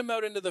I send him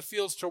out into the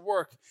fields to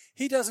work,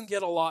 he doesn't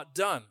get a lot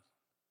done.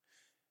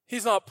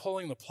 He's not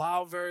pulling the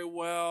plow very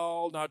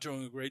well, not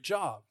doing a great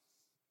job.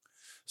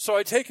 So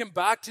I take him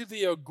back to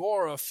the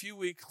agora a few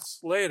weeks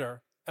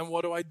later, and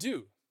what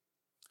do?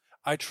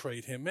 I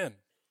trade him in.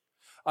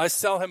 I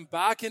sell him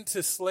back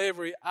into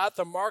slavery at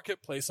the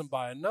marketplace and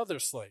buy another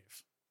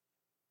slave.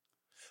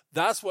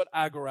 That's what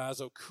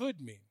agorazo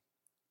could mean.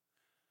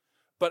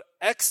 But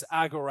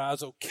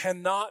ex-agorazo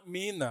cannot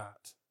mean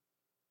that.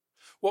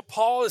 What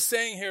Paul is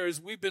saying here is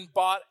we've been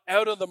bought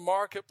out of the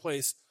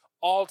marketplace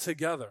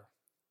altogether.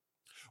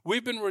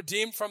 We've been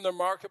redeemed from the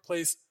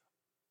marketplace.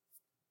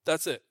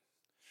 That's it.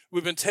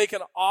 We've been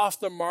taken off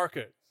the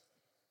market.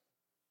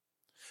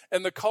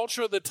 In the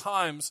culture of the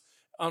times,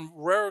 on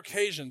rare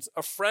occasions,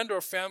 a friend or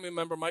a family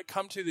member might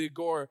come to the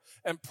agora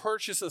and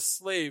purchase a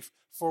slave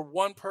for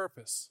one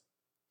purpose.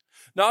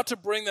 Not to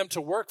bring them to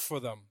work for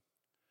them.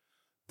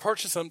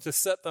 Purchase them to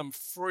set them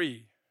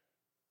free.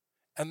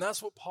 And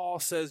that's what Paul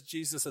says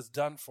Jesus has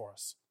done for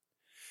us.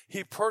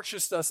 He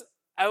purchased us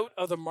out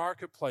of the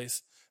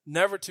marketplace,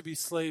 never to be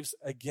slaves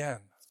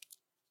again.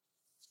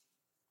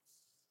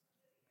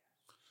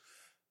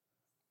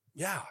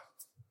 Yeah,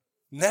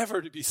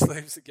 never to be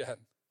slaves again.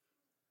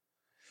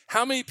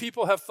 How many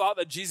people have thought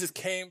that Jesus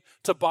came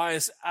to buy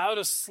us out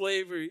of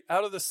slavery,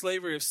 out of the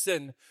slavery of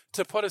sin,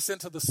 to put us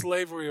into the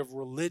slavery of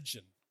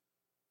religion?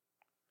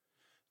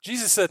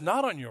 Jesus said,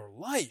 not on your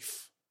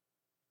life.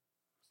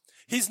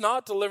 He's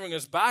not delivering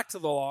us back to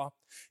the law.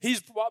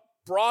 He's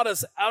brought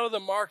us out of the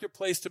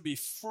marketplace to be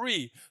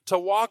free, to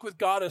walk with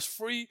God as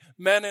free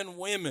men and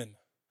women.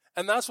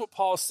 And that's what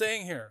Paul's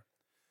saying here.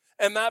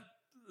 And that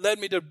led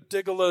me to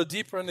dig a little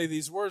deeper into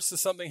these words to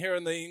something here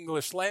in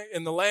the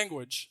in the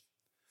language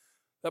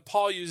that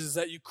Paul uses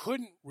that you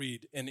couldn't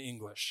read in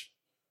English.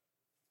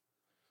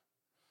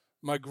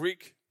 My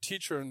Greek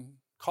teacher in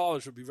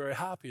college would be very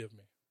happy of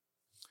me.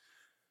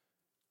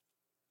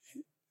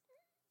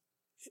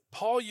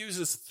 Paul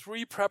uses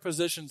 3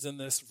 prepositions in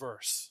this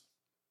verse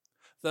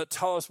that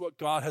tell us what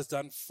God has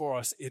done for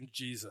us in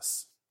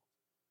Jesus.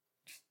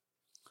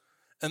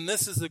 And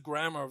this is the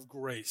grammar of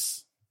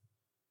grace.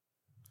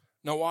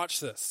 Now watch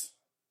this.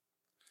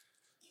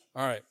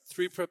 All right,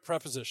 3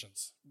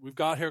 prepositions. We've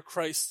got here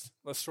Christ.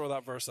 Let's throw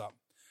that verse up.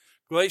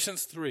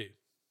 Galatians 3.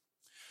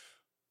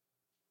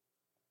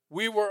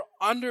 We were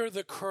under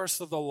the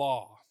curse of the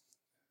law.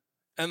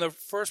 And the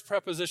first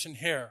preposition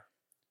here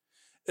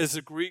is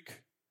the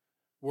Greek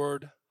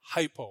word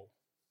hypo.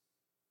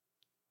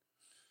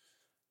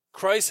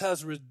 Christ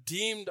has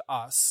redeemed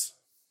us.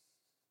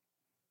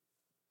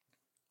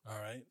 All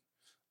right,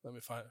 let me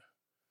find it.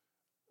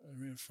 I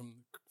mean,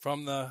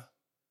 from the,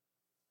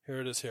 here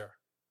it is here.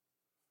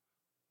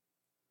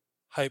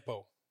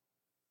 Hypo.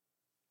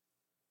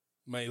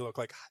 May look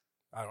like,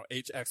 I don't know,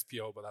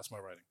 HXPO, but that's my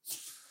writing.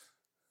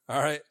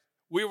 All right.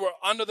 We were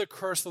under the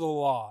curse of the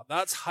law.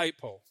 That's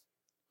hypo.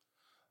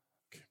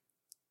 Okay.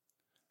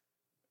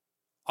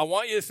 I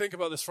want you to think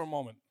about this for a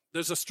moment.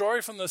 There's a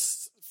story from the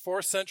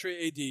 4th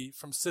century AD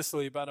from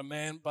Sicily about a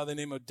man by the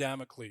name of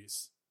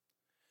Damocles.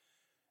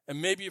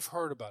 And maybe you've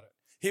heard about it.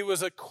 He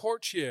was a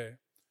courtier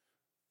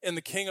in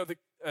the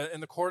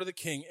court of the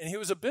king, and he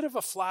was a bit of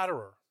a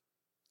flatterer.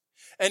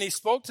 And he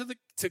spoke to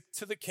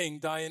the king,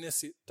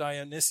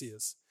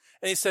 Dionysius,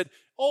 and he said,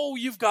 "Oh,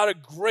 you've got a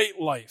great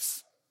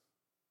life.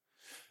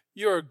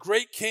 You're a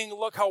great king.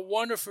 Look how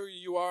wonderful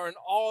you are in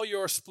all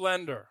your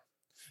splendor.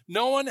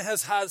 No one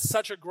has had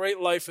such a great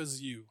life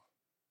as you.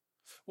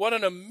 What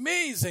an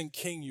amazing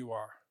king you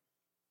are."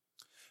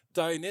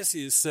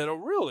 Dionysius said, "Oh,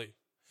 really?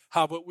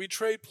 How about we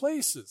trade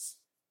places?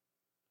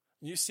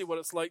 You see what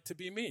it's like to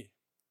be me."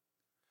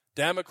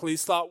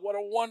 Damocles thought, what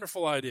a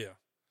wonderful idea.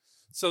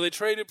 So they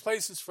traded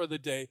places for the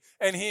day,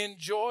 and he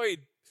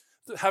enjoyed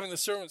having the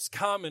servants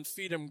come and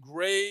feed him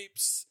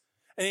grapes,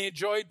 and he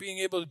enjoyed being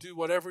able to do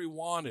whatever he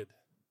wanted,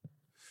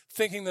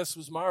 thinking this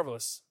was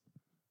marvelous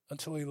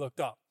until he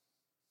looked up.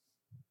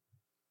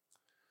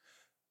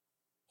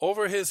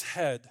 Over his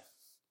head,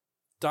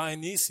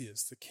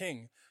 Dionysius, the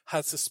king,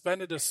 had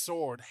suspended a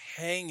sword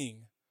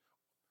hanging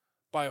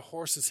by a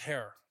horse's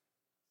hair.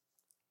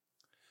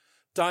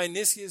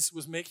 Dionysius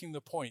was making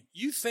the point,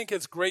 you think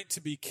it's great to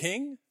be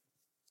king?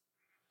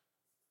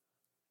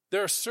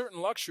 There are certain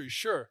luxuries,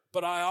 sure,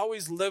 but I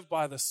always lived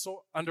by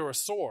under a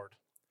sword.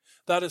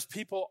 That is,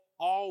 people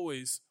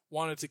always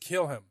wanted to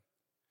kill him.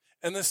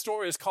 And this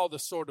story is called the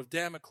Sword of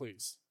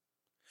Damocles.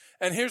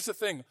 And here's the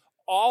thing,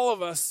 all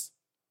of us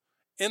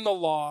in the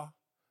law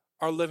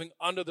are living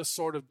under the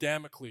sword of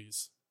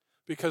Damocles.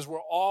 because we're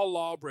all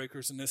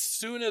lawbreakers. And as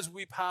soon as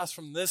we pass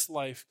from this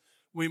life,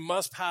 we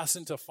must pass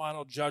into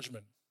final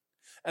judgment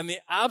and the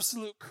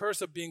absolute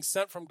curse of being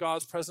sent from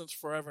God's presence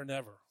forever and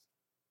ever.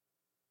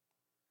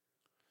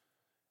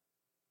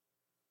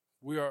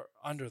 We are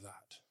under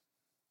that.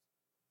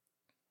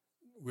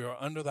 We are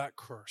under that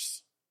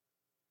curse.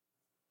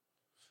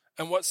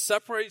 And what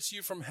separates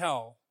you from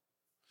hell,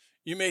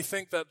 you may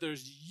think that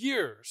there's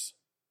years,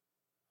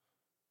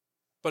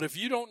 but if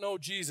you don't know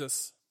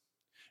Jesus,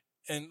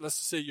 and let's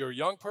say you're a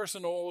young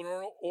person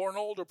or an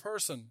older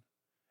person,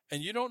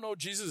 and you don't know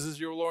Jesus as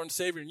your Lord and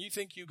Savior, and you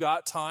think you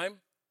got time,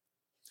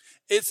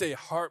 it's a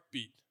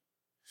heartbeat.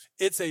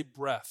 It's a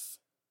breath.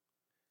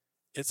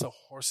 It's a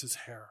horse's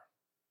hair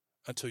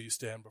until you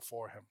stand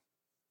before him.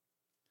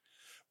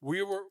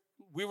 We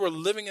were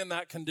living in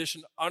that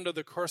condition under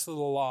the curse of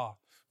the law,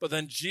 but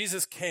then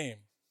Jesus came.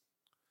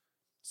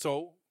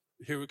 So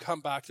here we come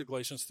back to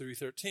Galatians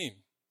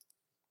 3:13.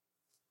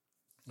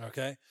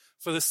 Okay?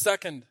 For the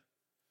second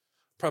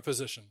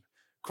preposition,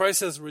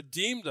 Christ has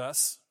redeemed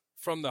us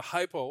from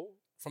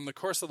the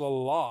curse of the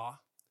law,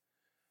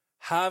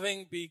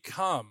 having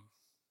become.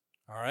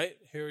 All right,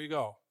 here you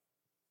go.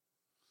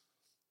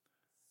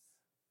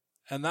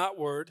 And that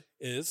word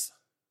is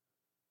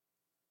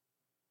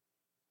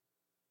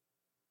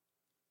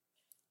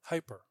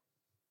hyper.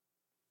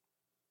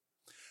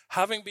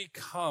 Having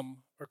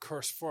become a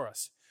curse for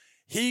us.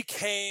 He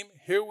came,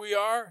 here we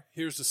are,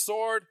 here's the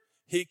sword.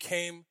 He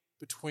came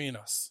between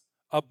us,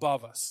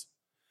 above us.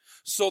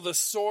 So the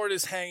sword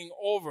is hanging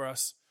over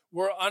us.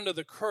 We're under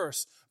the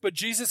curse. But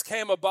Jesus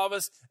came above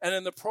us, and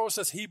in the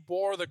process, he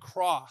bore the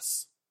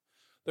cross,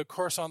 the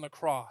curse on the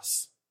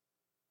cross.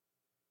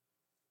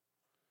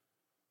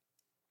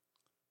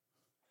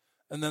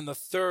 And then the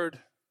third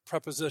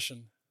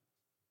preposition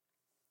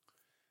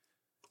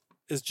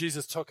is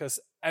Jesus took us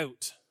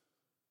out.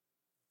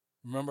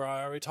 Remember,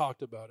 I already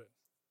talked about it.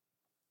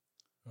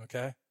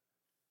 Okay?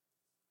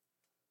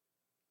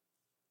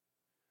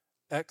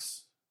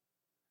 X,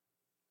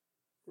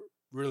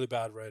 really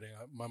bad writing.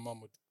 My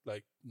mom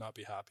would not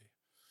be happy.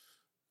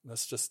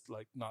 Let's just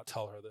not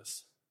tell her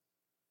this.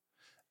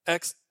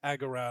 Ex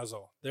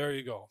agorazo. There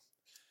you go.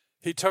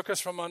 He took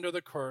us from under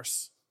the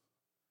curse.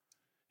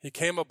 He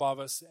came above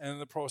us, and in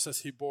the process,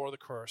 he bore the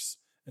curse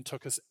and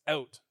took us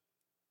out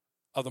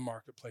of the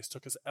marketplace,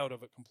 took us out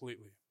of it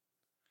completely.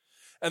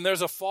 And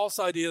there's a false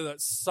idea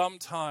that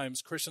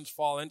sometimes Christians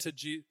fall into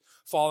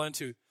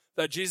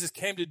that Jesus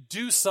came to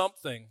do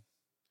something,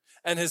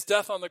 and his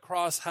death on the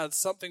cross had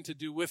something to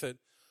do with it.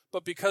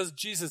 But because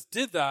Jesus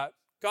did that,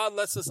 God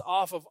lets us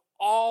off of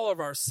all of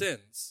our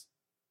sins.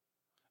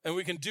 And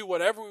we can do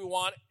whatever we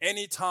want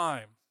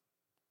anytime.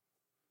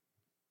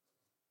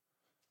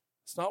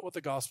 It's not what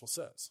the gospel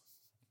says.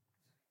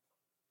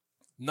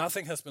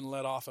 Nothing has been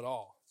let off at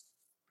all.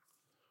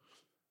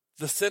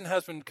 The sin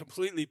has been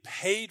completely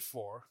paid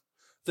for.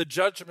 The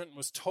judgment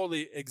was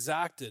totally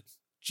exacted.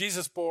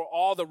 Jesus bore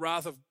all the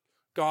wrath of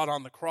God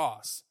on the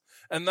cross.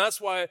 And that's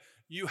why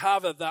you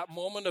have at that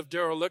moment of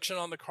dereliction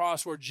on the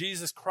cross where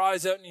Jesus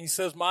cries out and he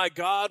says, my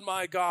God,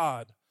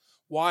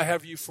 why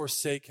have you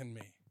forsaken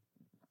me?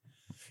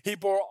 He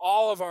bore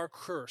all of our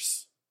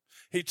curse.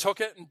 He took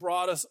it and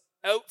brought us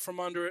out from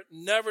under it,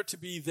 never to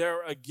be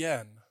there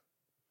again.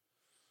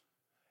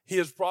 He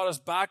has brought us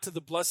back to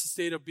the blessed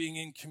state of being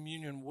in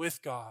communion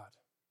with God.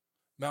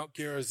 Mount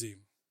Gerizim.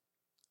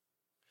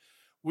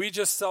 We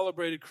just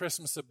celebrated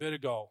Christmas a bit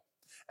ago.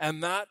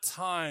 And that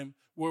time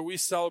where we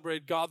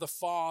celebrate God the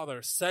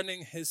Father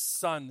sending his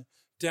Son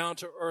down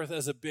to earth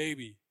as a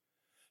baby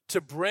to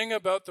bring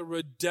about the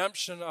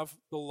redemption of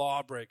the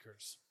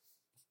lawbreakers.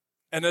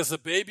 And as the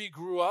baby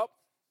grew up,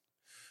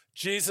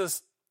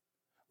 Jesus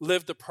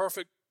lived a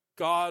perfect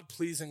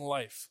God-pleasing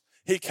life.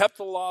 He kept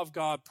the law of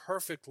God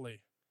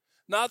perfectly.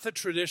 Not the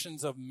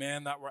traditions of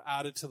man that were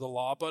added to the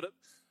law, but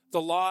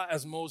the law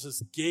as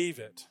Moses gave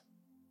it.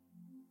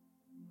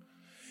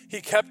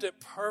 He kept it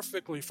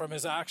perfectly from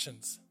his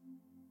actions,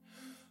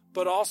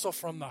 but also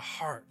from the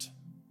heart.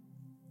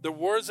 The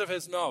words of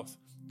his mouth,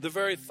 the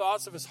very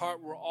thoughts of his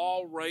heart were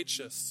all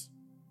righteous.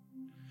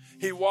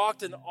 He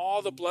walked in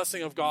all the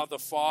blessing of God the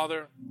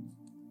Father.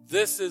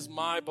 This is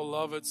my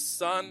beloved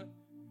Son,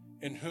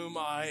 in whom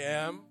I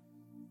am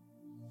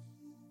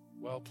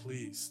well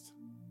pleased.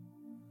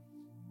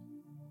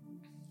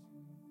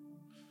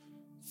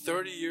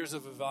 30 years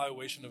of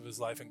evaluation of his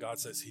life, and God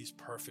says he's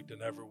perfect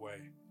in every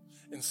way.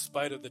 In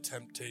spite of the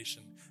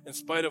temptation, in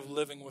spite of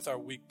living with our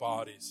weak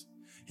bodies,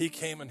 he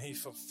came and he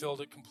fulfilled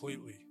it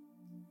completely.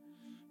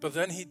 But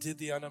then he did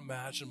the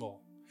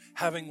unimaginable.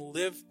 Having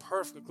lived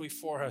perfectly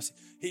for us,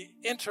 he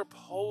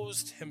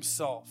interposed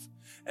himself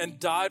and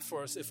died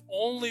for us if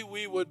only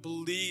we would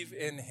believe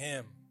in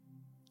him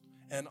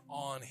and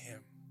on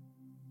him.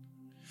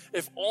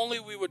 If only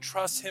we would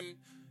trust him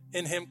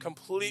in him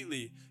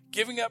completely,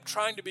 giving up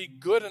trying to be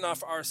good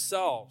enough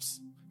ourselves.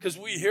 Because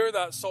we hear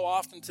that so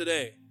often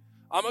today.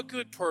 I'm a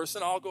good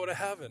person, I'll go to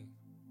heaven.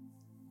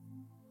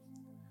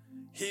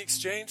 He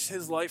exchanged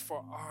his life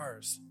for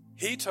ours.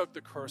 He took the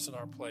curse in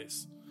our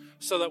place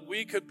so that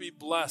we could be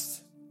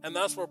blessed And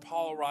that's where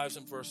Paul arrives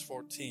in verse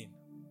 14.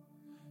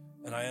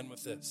 And I end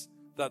with this,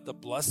 that the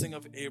blessing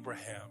of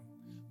Abraham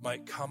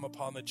might come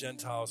upon the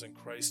Gentiles in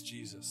Christ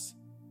Jesus,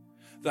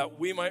 that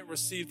we might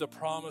receive the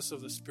promise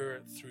of the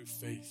Spirit through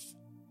faith.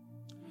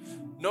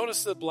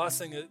 Notice the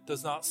blessing, it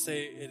does not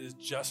say it is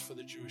just for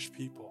the Jewish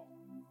people.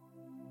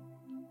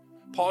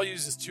 Paul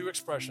uses two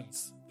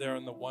expressions there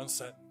in the one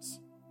sentence.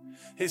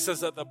 He says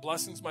that the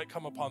blessings might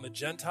come upon the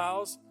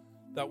Gentiles,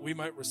 that we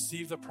might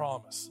receive the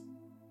promise.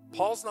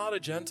 Paul's not a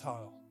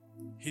Gentile.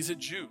 He's a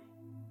Jew.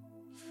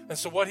 And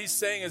so what he's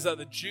saying is that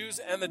the Jews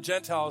and the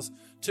Gentiles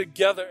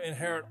together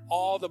inherit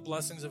all the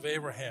blessings of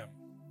Abraham.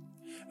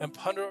 And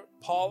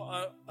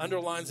Paul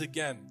underlines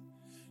again,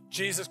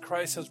 Jesus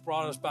Christ has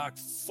brought us back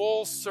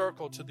full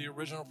circle to the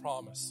original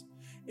promise.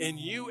 In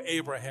you,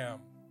 Abraham,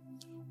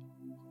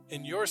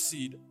 in your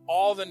seed,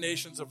 all the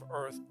nations of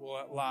earth will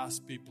at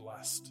last be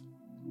blessed.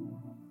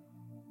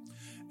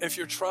 If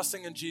you're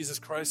trusting in Jesus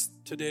Christ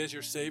today as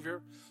your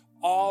Savior,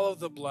 all of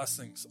the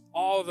blessings,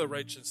 all of the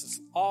righteousness,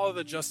 all of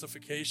the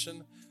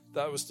justification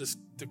that was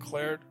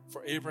declared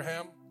for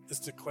Abraham is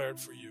declared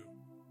for you.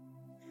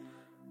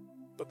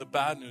 But the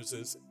bad news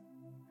is,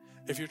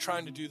 if you're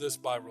trying to do this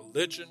by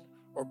religion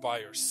or by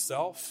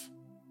yourself,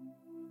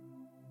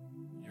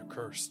 you're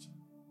cursed.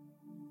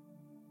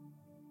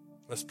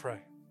 Let's pray.